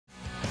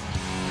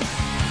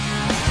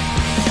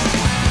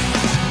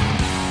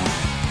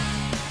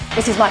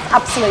This is my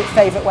absolute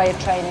favourite way of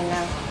training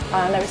now.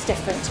 I know it's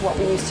different to what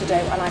we used to do,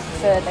 and I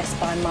prefer this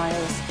by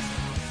miles.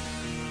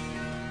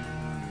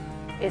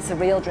 It's a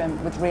real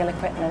gym with real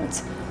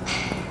equipment.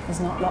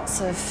 There's not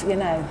lots of,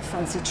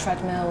 fancy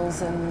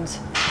treadmills and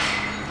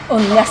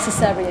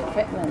unnecessary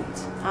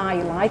equipment.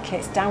 I like it,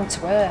 it's down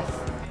to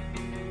earth.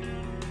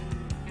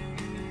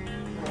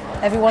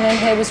 Everyone in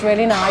here was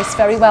really nice,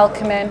 very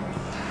welcoming,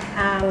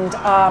 and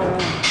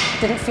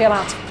didn't feel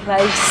out of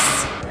place.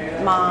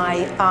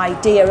 My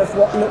idea of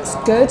what looks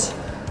good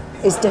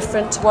is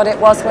different to what it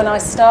was when I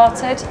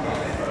started.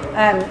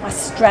 My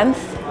strength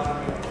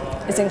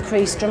has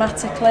increased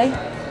dramatically,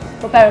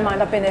 but bear in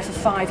mind I've been here for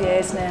 5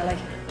 years nearly.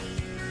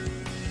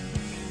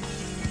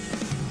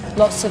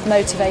 Lots of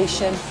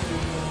motivation,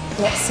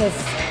 lots of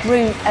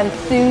group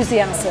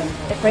enthusiasm.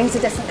 It brings a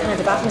different kind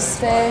of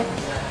atmosphere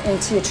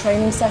into your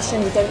training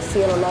session. You don't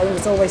feel alone,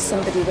 there's always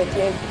somebody with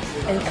you,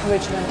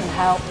 encouragement and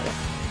help.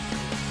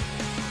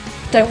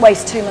 Don't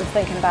waste 2 months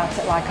thinking about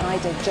it like I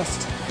did,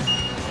 just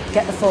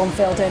get the form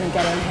filled in and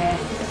get in here,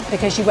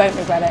 because you won't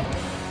regret it.